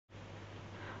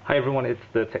Hi everyone, it's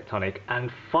the Tectonic,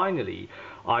 and finally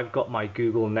I've got my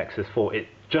Google Nexus 4. It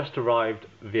just arrived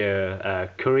via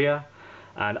courier,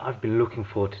 and I've been looking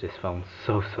forward to this phone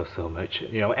so much.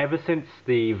 You know, ever since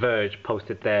The Verge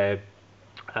posted their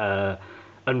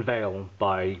unveil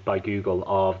by Google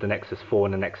of the Nexus 4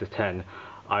 and the Nexus 10,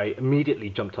 I immediately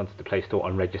jumped onto the Play Store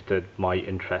and registered my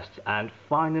interests, and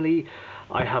finally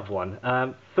I have one.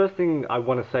 First thing I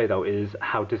want to say though is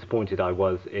how disappointed I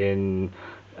was in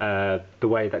the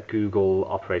way that Google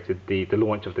operated the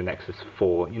launch of the Nexus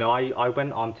 4. You know, I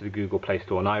went onto the Google Play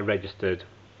Store and I registered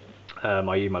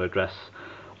my email address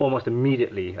almost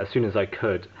immediately as soon as I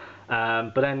could.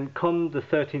 But then come the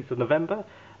 13th of November,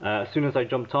 as soon as I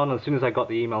jumped on, as soon as I got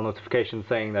the email notification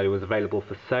saying that it was available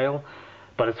for sale,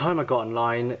 by the time I got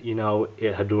online, you know,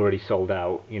 it had already sold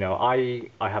out. You know,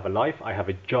 I have a life, I have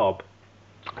a job,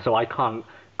 so I can't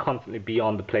constantly be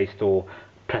on the Play Store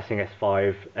pressing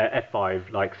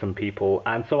F5 like some people,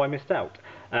 and so I missed out.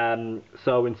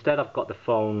 So instead I've got the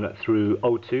phone through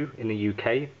O2 in the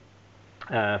UK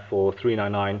for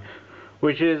 $399,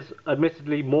 which is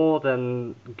admittedly more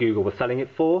than Google was selling it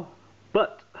for,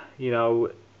 but you know,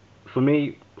 for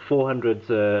me 400's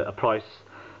a price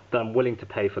that I'm willing to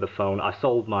pay for the phone. I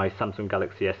sold my Samsung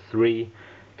Galaxy S3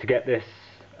 to get this,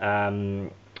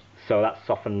 so that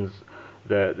softens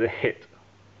the hit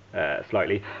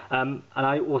slightly, and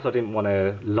I also didn't want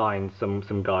to line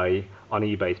some guy on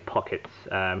eBay's pockets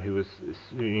who was,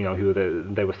 you know,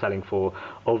 they were selling for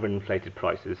overinflated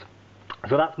prices.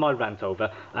 So that's my rant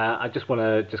over. I just want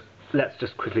to let's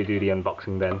just quickly do the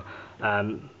unboxing then.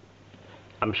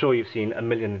 I'm sure you've seen a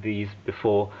million of these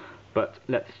before, but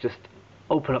let's just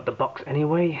open up the box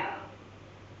anyway.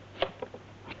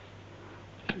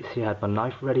 You see I had my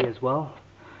knife ready as well.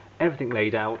 Everything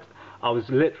laid out. I was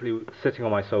literally sitting on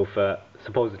my sofa,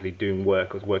 supposedly doing work.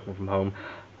 I was working from home,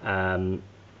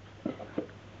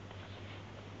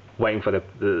 waiting for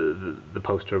the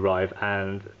post to arrive,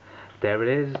 and there it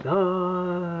is.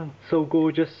 Ah, so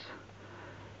gorgeous.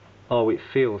 Oh, it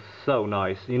feels so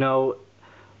nice. You know,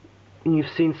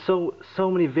 you've seen so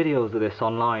many videos of this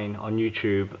online on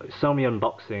YouTube, so many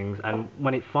unboxings, and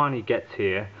when it finally gets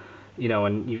here, you know,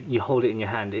 and you hold it in your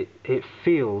hand, it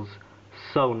feels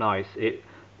so nice. It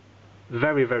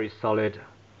very solid,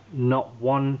 not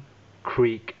one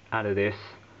creak out of this.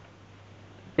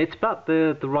 It's about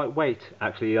the right weight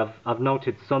actually. I've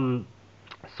noted some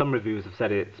reviews have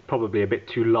said it's probably a bit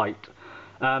too light,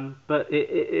 but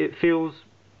it feels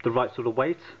the right sort of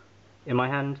weight in my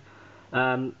hand.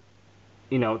 You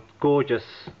know, gorgeous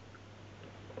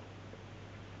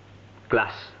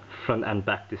glass front and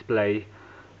back display,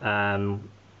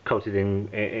 coated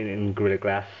in Gorilla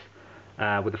Glass,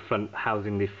 with the front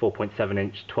housing the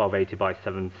 4.7-inch 1280 by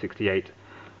 768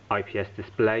 IPS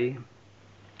display.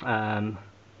 So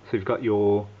you've got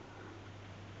your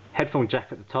headphone jack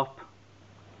at the top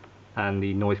and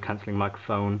the noise cancelling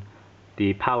microphone,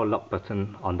 the power lock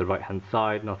button on the right hand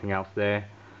side, nothing else there.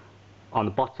 On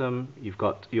the bottom you've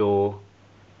got your,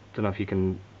 don't know if you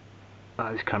can,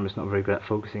 this camera's not very good at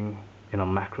focusing in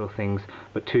on macro things,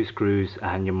 but 2 screws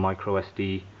and your micro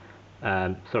SD,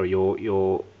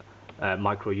 your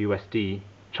micro USB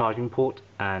charging port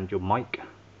and your mic.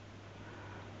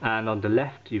 And on the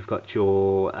left you've got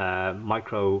your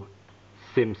micro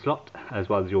SIM slot as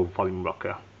well as your volume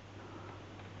rocker.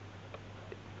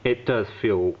 It does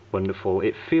feel wonderful.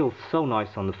 It feels so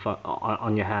nice on the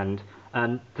on your hand,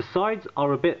 and the sides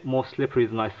are a bit more slippery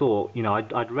than I thought. You know,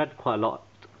 I'd read quite a lot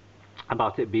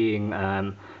about it being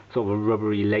sort of a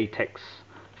rubbery latex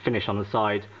finish on the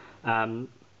side.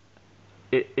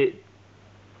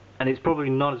 And it's probably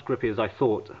not as grippy as I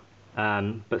thought,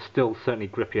 but still certainly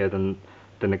grippier than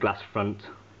the glass front.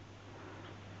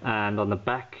 And on the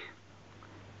back,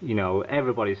 you know,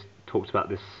 everybody's talked about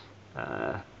this.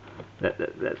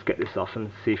 Let's get this off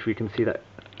and see if we can see that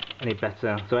any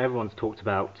better. So everyone's talked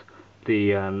about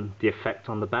the effect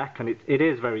on the back, and it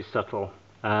is very subtle.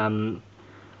 I'm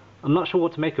not sure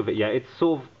what to make of it yet. It's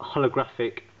sort of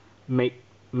holographic,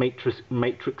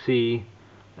 matrixy.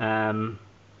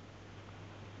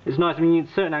 It's nice. I mean, in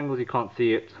certain angles you can't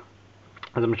see it,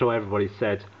 as I'm sure everybody's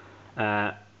said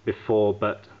before.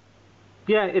 But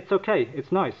yeah, it's okay.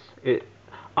 It's nice.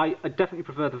 I definitely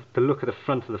prefer the look of the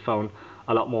front of the phone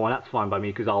a lot more, and that's fine by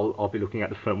me because I'll be looking at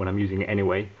the front when I'm using it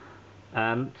anyway.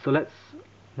 So let's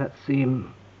see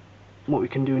what we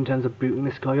can do in terms of booting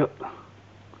this guy up.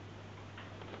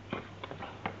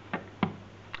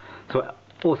 So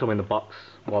also in the box,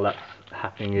 while that's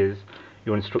happening, is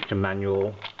your instruction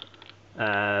manual,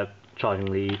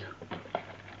 charging lead,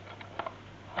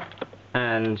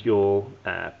 and your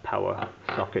power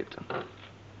socket.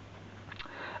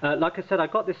 Like I said, I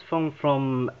got this phone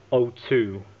from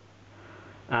O2,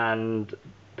 and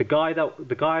the guy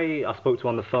I spoke to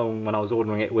on the phone when I was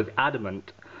ordering it was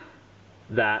adamant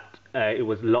that it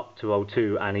was locked to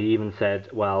O2, and he even said,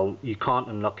 well, you can't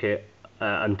unlock it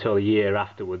until a year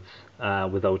afterwards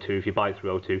with O2 if you buy it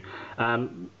through O2.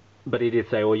 But he did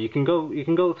say, well, you can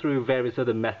go through various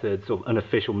other methods or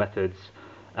unofficial methods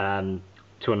to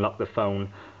unlock the phone.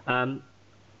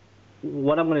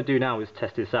 What I'm going to do now is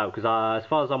test this out, because as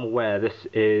far as I'm aware, this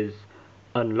is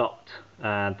unlocked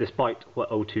despite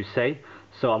what O2 say.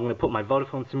 So I'm going to put my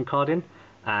Vodafone SIM card in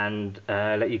and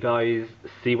let you guys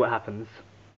see what happens.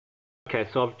 Okay,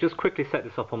 so I've just quickly set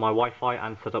this up on my Wi-Fi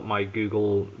and set up my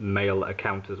Google Mail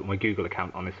account, my Google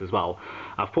account on this as well.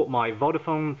 I've put my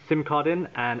Vodafone SIM card in,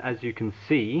 and as you can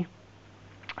see,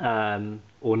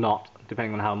 or not,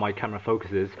 depending on how my camera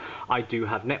focuses, I do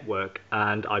have network,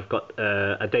 and I've got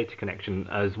a data connection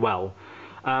as well.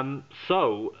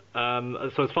 So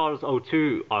as far as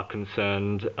O2 are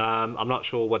concerned, I'm not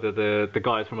sure whether the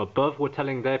guys from above were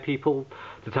telling their people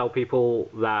to tell people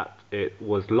that it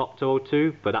was locked to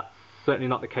O2, but that's certainly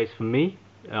not the case for me.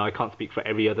 I can't speak for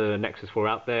every other Nexus 4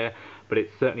 out there, but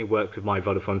it certainly works with my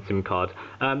Vodafone SIM card.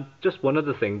 Just one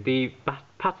other thing, the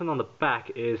pattern on the back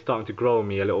is starting to grow on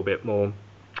me a little bit more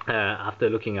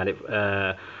after looking at it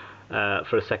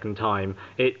for a second time.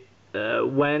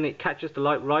 When it catches the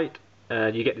light right,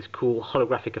 you get this cool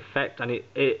holographic effect, and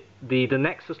the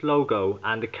Nexus logo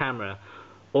and the camera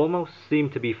almost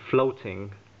seem to be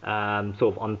floating sort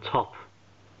of on top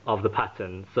of the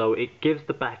pattern, so it gives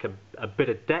the back a bit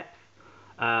of depth,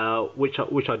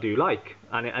 which I do like,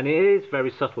 and it is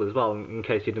very subtle as well, in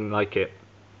case you didn't like it.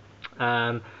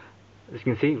 As you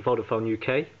can see, Vodafone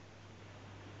UK,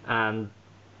 and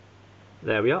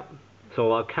there we are.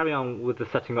 So I'll carry on with the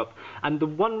setting up, and the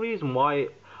one reason why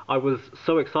I was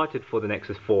so excited for the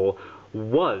Nexus 4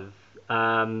 was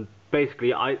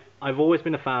basically I've always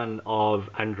been a fan of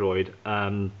Android,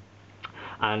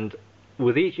 and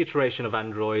with each iteration of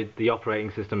Android, the operating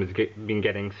system has been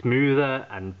getting smoother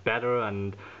and better,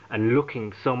 and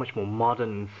looking so much more modern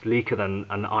and sleeker than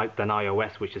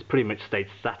iOS, which has pretty much stayed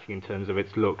static in terms of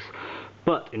its looks.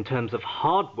 But in terms of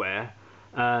hardware,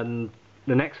 the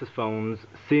Nexus phones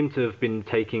seem to have been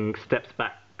taking steps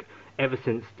back ever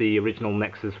since the original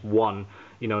Nexus 1.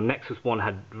 You know, Nexus 1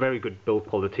 had very good build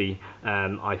quality,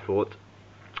 I thought.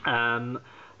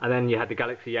 And then you had the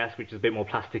Galaxy S, which is a bit more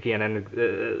plasticky, and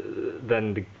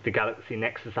then the Galaxy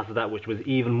Nexus after that, which was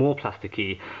even more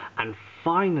plasticky. And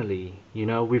finally, you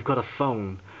know, we've got a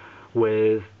phone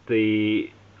with the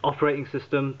operating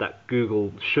system that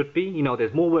Google should be. You know,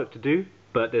 there's more work to do,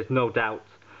 but there's no doubt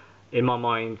in my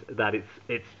mind that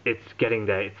it's getting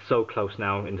there. It's so close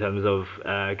now in terms of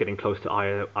getting close to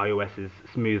iOS's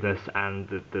smoothness and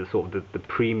the sort of the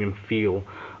premium feel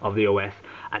of the OS.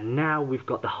 And now we've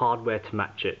got the hardware to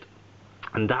match it,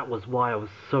 and that was why I was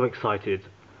so excited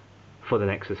for the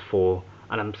Nexus 4,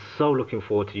 and I'm so looking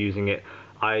forward to using it.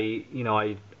 I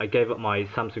gave up my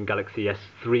Samsung Galaxy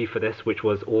S3 for this, which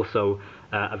was also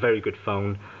a very good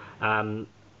phone. And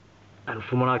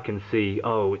from what I can see,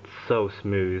 oh, it's so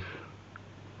smooth.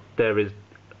 There's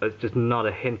just not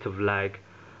a hint of lag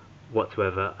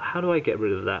whatsoever. How do I get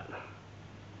rid of that?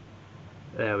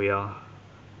 There we are.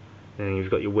 And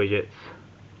you've got your widgets.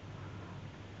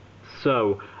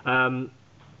 So, I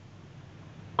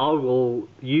will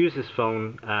use this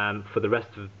phone for the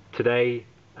rest of today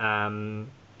and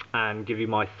give you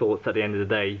my thoughts at the end of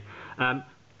the day.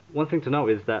 One thing to note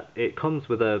is that it comes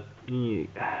with you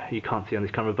can't see on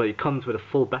this camera, but it comes with a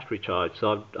full battery charge.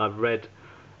 So I've read,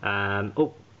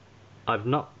 oh, I've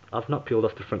not peeled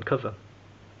off the front cover,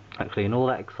 actually, in all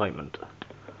that excitement.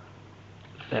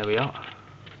 There we are.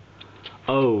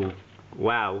 Oh,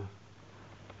 wow.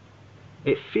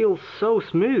 It feels so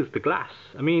smooth, the glass.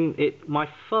 I mean, my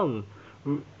thumb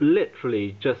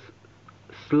literally just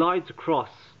slides across.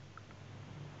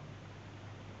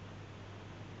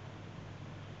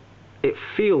 It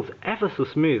feels ever so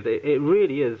smooth. It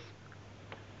really is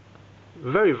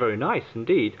very, very nice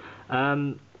indeed.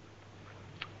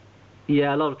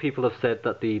 Yeah, a lot of people have said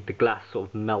that the glass sort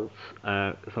of melts,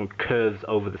 sort of curves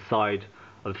over the side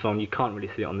of the phone. You can't really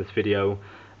see it on this video.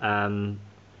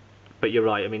 But you're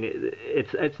right, I mean,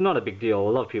 it's not a big deal. A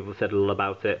lot of people have said a lot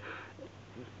about it.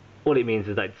 All it means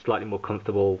is that it's slightly more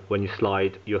comfortable when you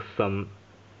slide your thumb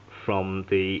from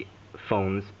the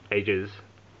phone's edges.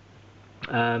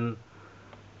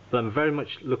 But I'm very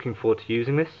much looking forward to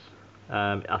using this.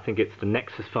 I think it's the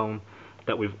Nexus phone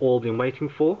that we've all been waiting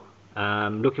for.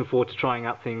 Looking forward to trying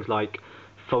out things like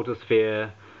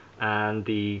Photosphere and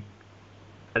the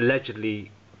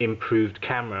allegedly improved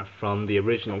camera from the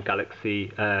original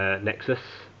Galaxy Nexus.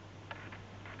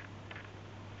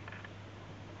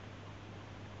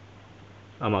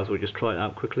 I might as well just try it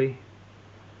out quickly.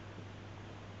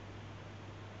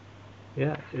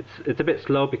 Yeah, it's a bit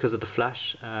slow because of the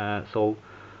flash, so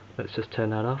let's just turn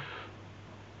that off.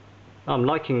 I'm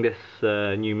liking this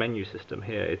new menu system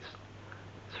here. It's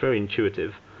very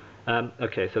intuitive.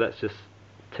 Okay, so let's just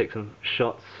take some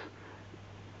shots.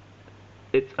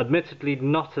 It's admittedly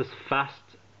not as fast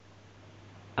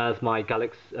as my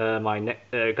Galaxy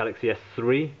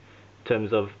S3 in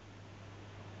terms of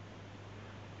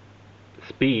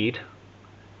speed.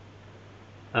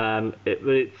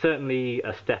 It's certainly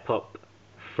a step up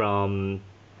from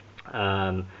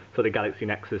sort of Galaxy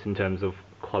Nexus in terms of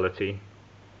quality.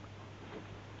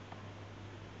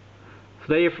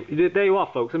 So there you are,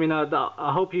 folks. I mean,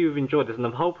 I hope you've enjoyed this, and I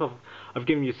hope I've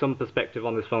given you some perspective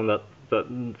on this phone that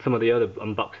some of the other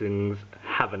unboxings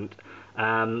haven't.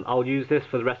 I'll use this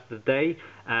for the rest of the day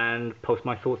and post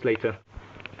my thoughts later.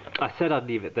 I said I'd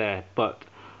leave it there, but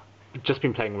I've just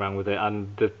been playing around with it,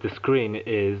 and the screen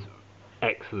is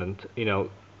excellent. You know,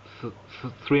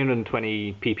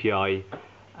 320 ppi,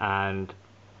 and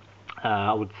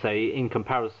I would say in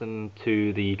comparison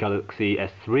to the Galaxy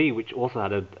S3, which also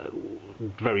had a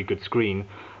very good screen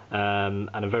and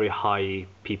a very high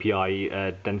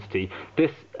ppi density,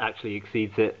 this actually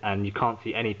exceeds it, and you can't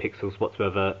see any pixels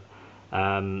whatsoever.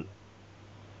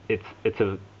 It's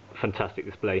a fantastic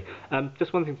display.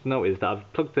 Just one thing to note is that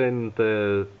I've plugged in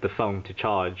the phone to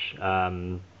charge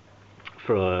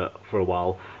for a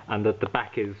while, and that the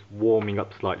back is warming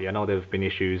up slightly. I know there have been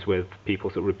issues with people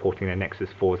sort of reporting their Nexus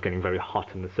 4s getting very hot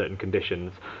under certain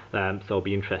conditions, so I'll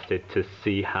be interested to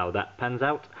see how that pans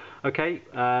out. Okay,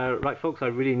 right folks, I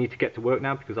really need to get to work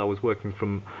now because I was working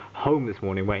from home this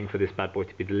morning waiting for this bad boy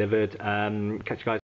to be delivered. Catch you guys